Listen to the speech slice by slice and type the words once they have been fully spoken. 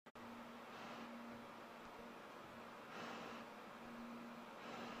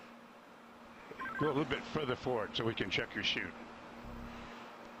Go a little bit further forward so we can check your chute.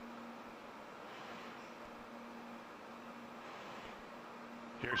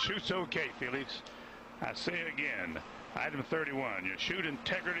 Your chute's okay, Felix. I say it again. Item 31, your chute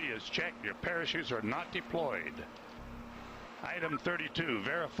integrity is checked. Your parachutes are not deployed. Item 32,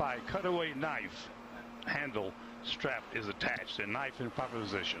 verify cutaway knife handle strap is attached and knife in proper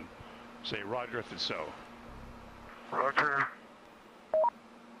position. Say Roger if it's so. Roger.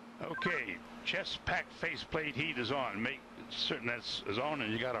 Okay, chest pack faceplate heat is on. Make certain that's is on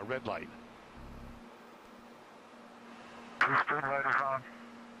and you got a red light. Faceplate light is on.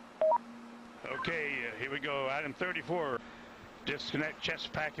 Okay, here we go. Item 34, disconnect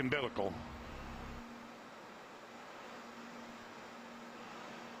chest pack umbilical.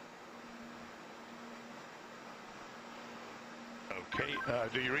 Okay,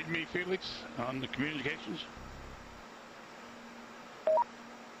 do you read me, Felix, on the communications?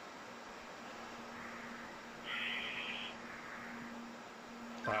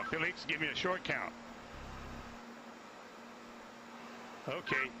 Felix, give me a short count.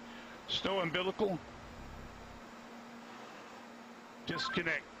 Okay, stow umbilical.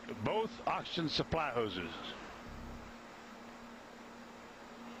 Disconnect both oxygen supply hoses.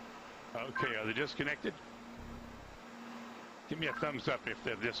 Okay, are they disconnected? Give me a thumbs up if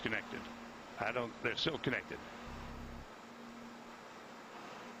they're disconnected. They're still connected.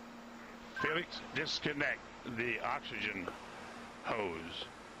 Felix, disconnect the oxygen hose.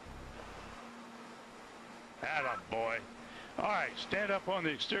 Atta boy. All right, stand up on the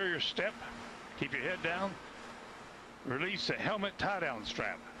exterior step. Keep your head down. Release the helmet tie-down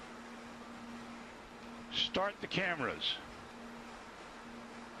strap. Start the cameras.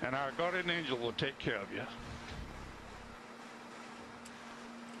 And our guardian angel will take care of you.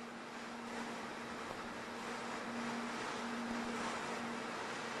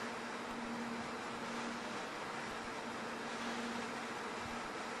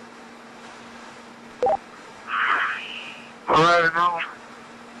 Alright, now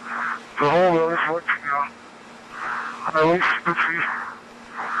the whole wheel is working now. And at least you can see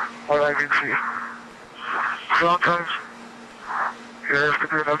what I can see. Sometimes you have to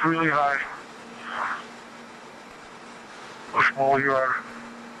get up really high. The smaller you are.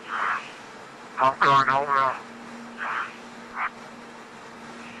 I'm going home now.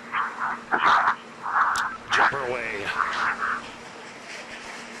 Jumper away.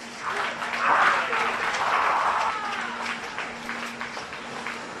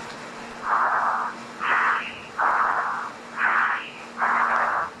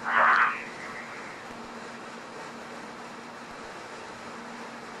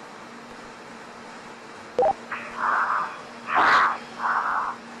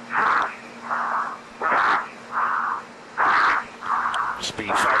 Speed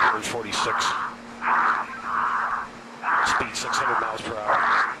 546. Speed 600 miles per hour.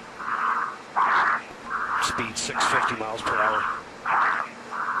 Speed 650 miles per hour.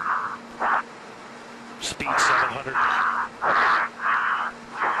 Speed 700.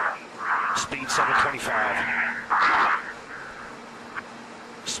 Speed 725.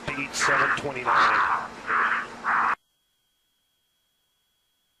 Speed 729.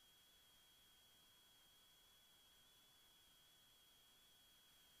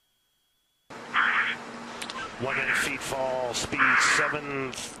 Feet fall, speed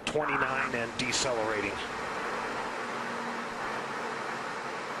 729 and decelerating.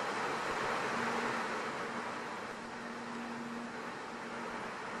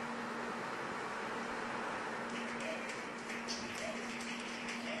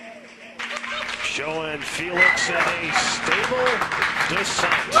 Showing Felix in a stable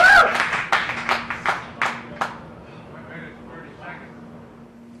descent.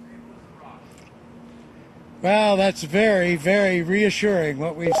 Well, that's very, very reassuring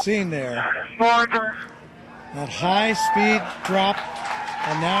what we've seen there. That high speed drop,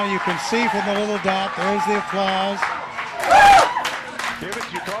 and now you can see from the little dot, there's the applause. David,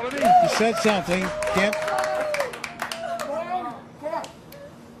 you calling me? He said something. Can't.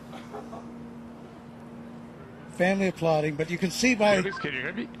 Family applauding, but you can see by David, can you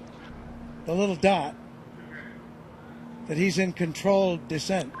hear me? the little dot that he's in controlled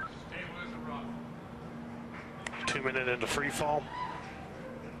descent. 2 minutes into free fall.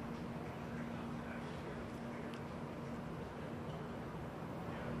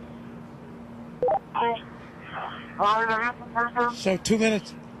 So 2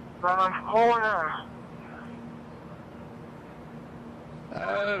 minutes.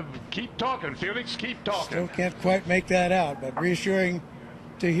 Keep talking, Felix. Keep talking. Still can't quite make that out, but reassuring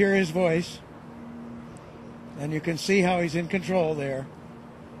to hear his voice. And you can see how he's in control there.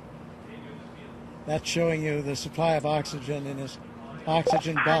 That's showing you the supply of oxygen in his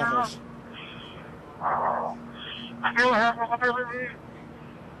oxygen bottles. Still have a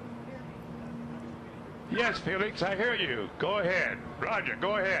Yes, Felix, I hear you. Go ahead. Roger,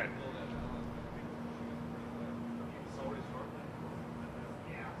 go ahead.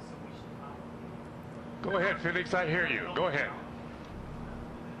 Go ahead, Felix, I hear you. Go ahead.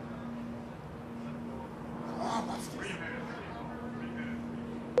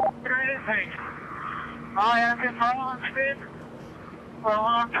 anything. I have been following Steve for a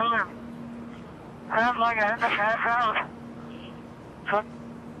long time. Sounds like I had to pass out. For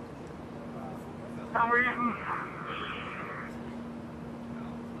some reason.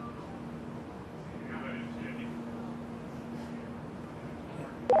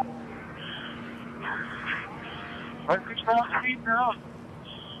 I can stop speed now.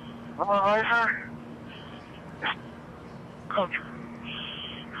 I'm a riser.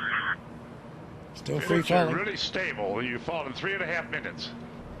 Still free You're falling. really stable. You fall in 3.5 minutes.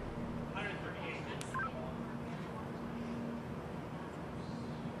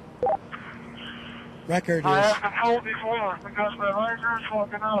 Record I is have been told before because my riser is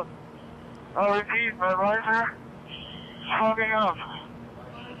smoking up. I'll repeat, my riser is smoking up.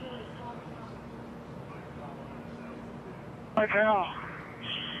 I tell.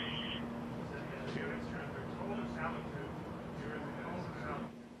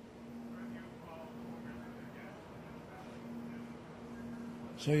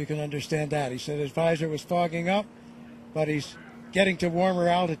 so you can understand that. He said his visor was fogging up, but he's getting to warmer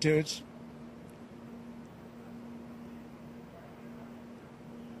altitudes.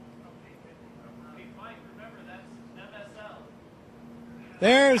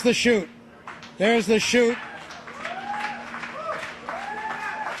 There's the chute. There's the chute.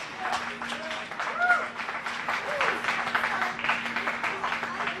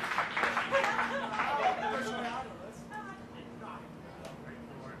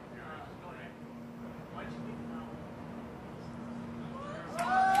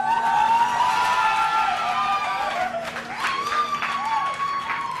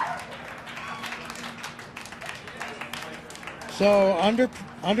 So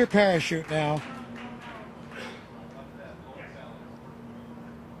under parachute now.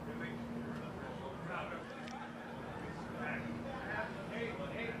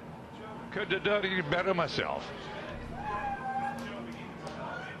 Could have done it better myself.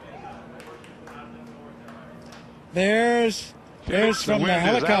 There's from the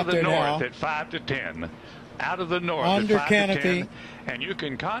helicopter now. At 5 to 10. Out of the north Under at 5 canopy, to 10, and you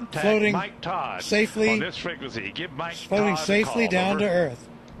can contact floating Mike Todd safely, on this frequency. Give Mike floating Todd safely a call. down Over. to Earth.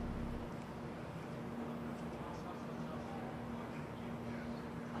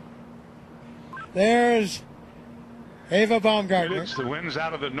 There's Ava Baumgartner. Felix, the wind's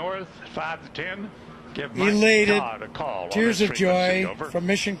out of the north, 5 to 10. Give Mike Elated, Todd a call. tears on this of joy frequency. Over. from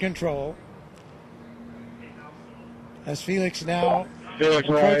Mission Control as Felix now Felix,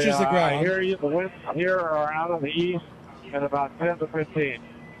 approaches the ground. I hear you. The winds here are out of the east at about 10 to 15.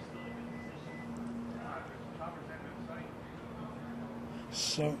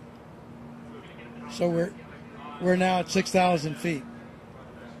 So we're now at 6,000 feet.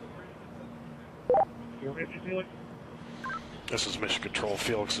 You ready, Felix? This is Mission Control.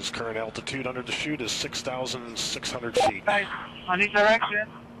 Felix's current altitude under the chute is 6,600 feet. Nice. On each direction.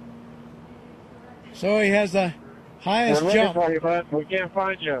 So he has the highest We're looking jump. for you, bud. We can't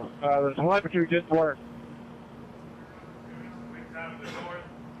find you. The telemetry didn't work.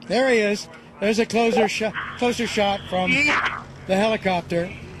 There he is. There's a closer shot from the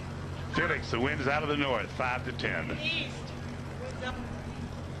helicopter. Felix, the wind's out of the north, 5 to 10.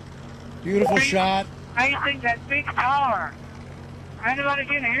 Beautiful shot. Facing that big tower. Anybody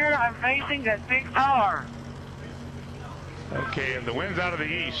can hear? I'm facing that big tower. Okay, and the wind's out of the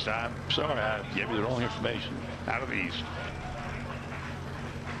east. I'm sorry, I gave you the wrong information. Out of the east.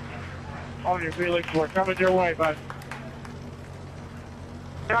 On your Felix, we're coming your way, bud.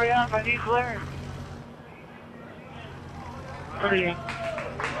 Hurry up, I need clearance. Hurry up.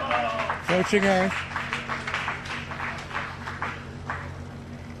 Approaching Earth.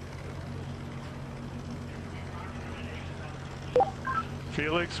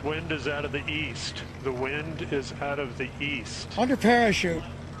 Felix, wind is out of the east. The wind is out of the east. Under parachute,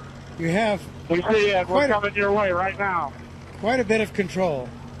 you have We see it. We're coming your way right now. quite a bit of control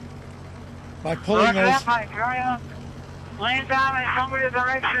by pulling Roger those. that, Mike. Hurry up. Land down in some other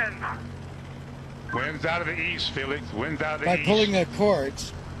direction. Wind's out of the east, Felix. Wind's out of the By east. pulling the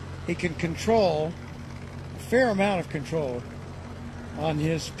cords, he can control a fair amount of control on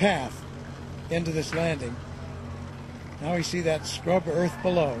his path into this landing. Now we see that scrub Earth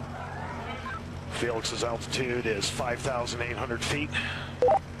below. Felix's altitude is 5,800 feet.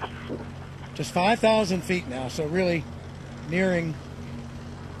 Just 5,000 feet now, so really nearing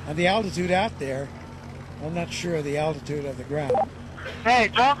the altitude out there. I'm not sure of the altitude of the ground. Hey,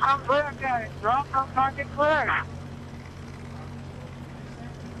 don't come clear, guys. Don't come target clear.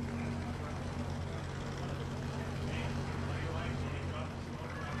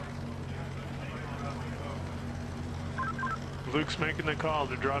 Luke's making the call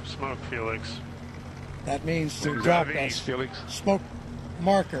to drop smoke, Felix. That means to drop a smoke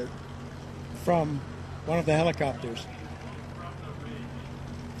marker from one of the helicopters.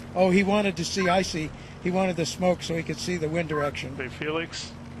 Oh, he wanted to see, I see. He wanted the smoke so he could see the wind direction. Hey,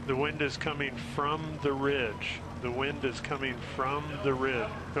 Felix, the wind is coming from the ridge. The wind is coming from the ridge.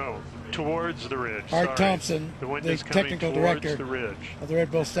 No, towards the ridge. Art Thompson, the wind the is coming technical towards director the ridge. of the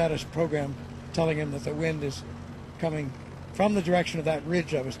Red Bull Status program, telling him that the wind is coming from the direction of that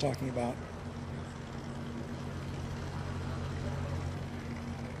ridge I was talking about.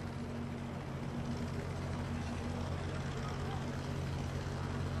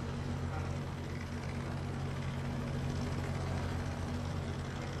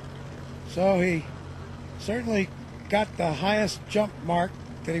 So he certainly got the highest jump mark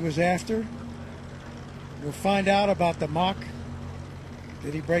that he was after. We'll find out about the Mach.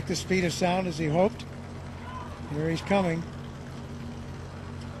 Did he break the speed of sound as he hoped? Here he's coming.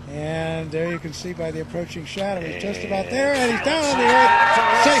 And there you can see by the approaching shadow, he's just about there, and he's down on the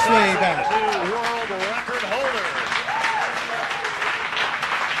earth, safely back. New world record holder.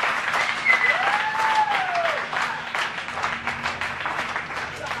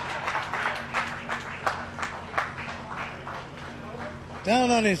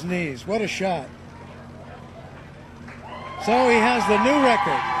 Down on his knees. What a shot. So he has the new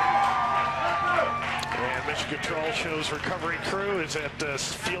record. And Mission Control shows recovery crew is at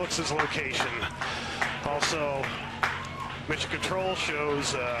Felix's location. Also, Mission Control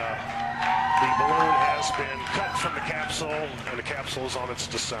shows the balloon has been cut from the capsule, and the capsule is on its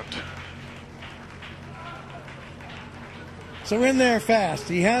descent. So in there fast.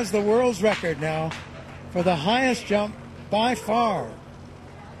 He has the world's record now for the highest jump by far.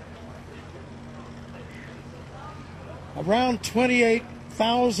 Around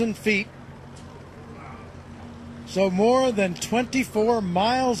 28,000 feet. So more than 24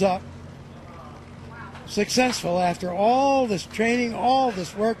 miles up. Successful after all this training, all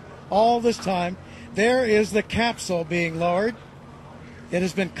this work, all this time. There is the capsule being lowered. It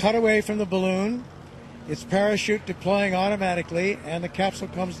has been cut away from the balloon. Its parachute deploying automatically, and the capsule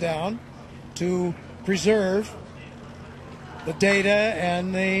comes down to preserve the data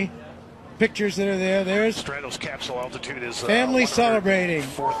and the pictures that are there. There's Stratos capsule altitude is family celebrating.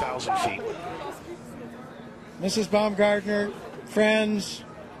 4,000 feet. Mrs. Baumgartner, friends,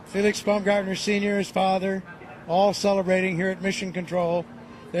 Felix Baumgartner Sr., his father, all celebrating here at Mission Control.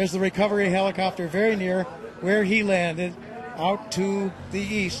 There's the recovery helicopter very near where he landed, out to the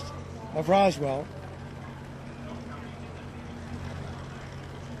east of Roswell.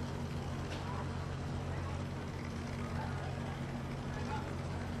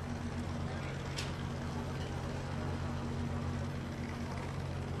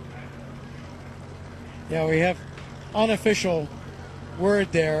 Yeah, we have unofficial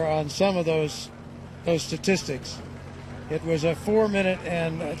word there on some of those statistics. It was a 4 minute,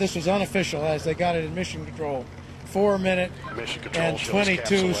 and this was unofficial as they got it in Mission Control. 4 minute and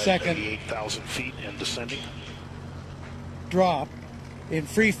 22 second 88,000 feet and descending drop in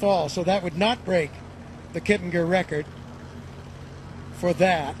free fall. So that would not break the Kітlinger's record for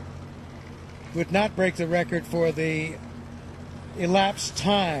that. Would not break the record for the elapsed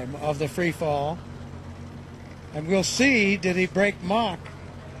time of the free fall. And we'll see, did he break Mach?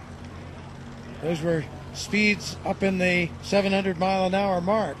 Those were speeds up in the 700 mile an hour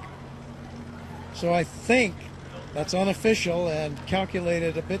mark. So I think that's unofficial and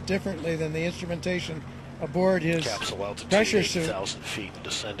calculated a bit differently than the instrumentation aboard his capsule altitude, pressure suit. 8,000 feet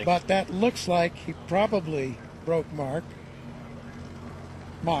descending. But that looks like he probably broke Mach,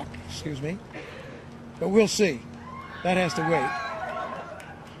 excuse me. But we'll see. That has to wait.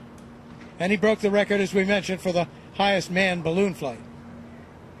 And he broke the record, as we mentioned, for the highest manned balloon flight.